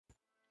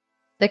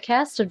The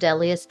cast of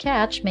Deadliest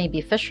Catch may be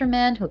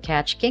fishermen who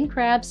catch king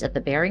crabs at the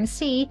Bering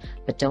Sea,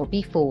 but don't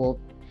be fooled.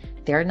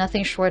 They are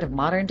nothing short of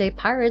modern-day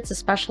pirates,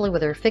 especially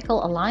with their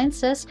fickle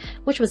alliances,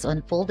 which was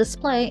on full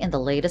display in the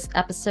latest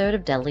episode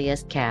of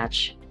Deadliest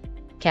Catch.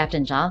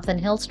 Captain Jonathan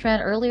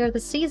Hillstrand earlier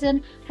this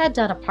season had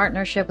done a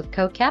partnership with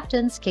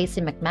co-captains Casey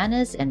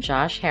McManus and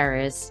Josh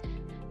Harris.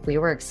 We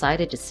were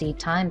excited to see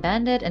Time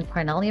Bandit and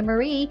Cornelia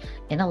Marie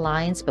in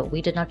alliance, but we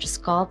did not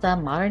just call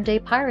them modern-day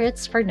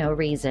pirates for no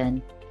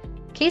reason.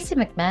 Casey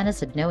McManus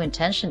had no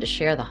intention to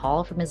share the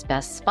haul from his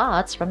best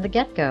spots from the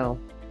get-go.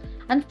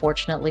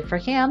 Unfortunately for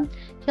him,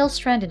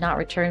 Hillstrand did not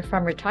return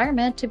from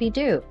retirement to be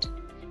duped.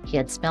 He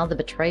had smelled the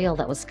betrayal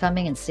that was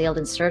coming and sailed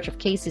in search of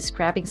Casey's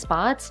crabbing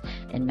spots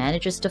and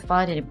manages to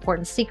find an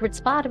important secret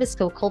spot of his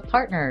so-called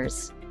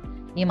partners.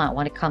 "You might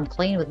want to come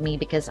clean with me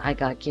because I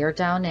got gear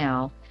down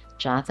now,"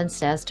 Jonathan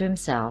says to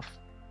himself.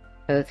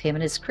 Both him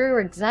and his crew are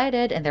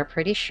excited, and they're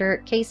pretty sure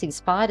Casey's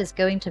spot is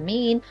going to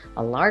mean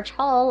a large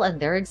haul, and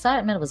their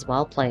excitement was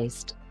well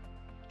placed.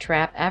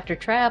 Trap after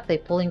trap, they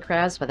pull in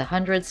crabs by the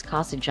hundreds,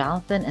 causing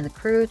Jonathan and the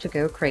crew to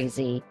go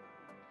crazy.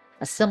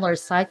 A similar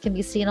sight can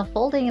be seen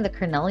unfolding in the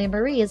Cornelia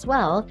Marie as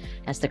well,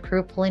 as the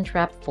crew pull in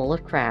trap full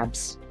of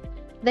crabs.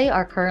 They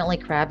are currently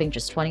crabbing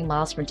just 20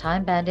 miles from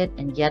Time Bandit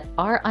and yet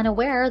are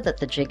unaware that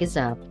the jig is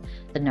up,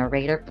 the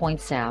narrator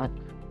points out.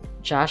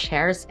 Josh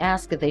Harris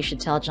asks if they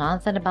should tell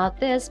Jonathan about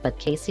this, but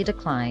Casey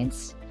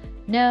declines.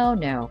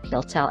 No,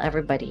 he'll tell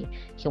everybody.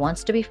 He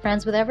wants to be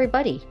friends with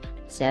everybody,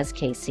 says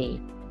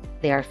Casey.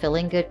 They are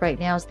feeling good right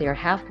now as they are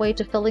halfway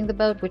to filling the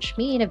boat, which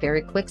means a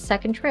very quick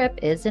second trip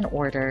is in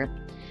order.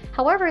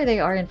 However, they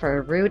are in for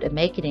a rude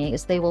awakening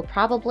as they will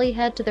probably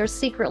head to their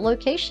secret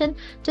location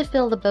to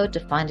fill the boat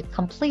to find it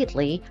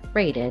completely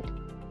raided.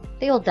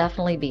 They will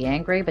definitely be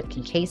angry, but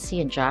can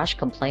Casey and Josh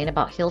complain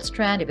about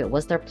Hillstrand if it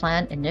was their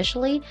plan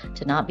initially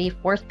to not be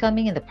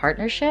forthcoming in the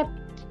partnership?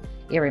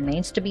 It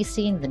remains to be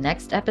seen in the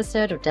next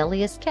episode of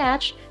Deadliest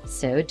Catch,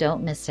 so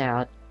don't miss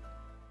out.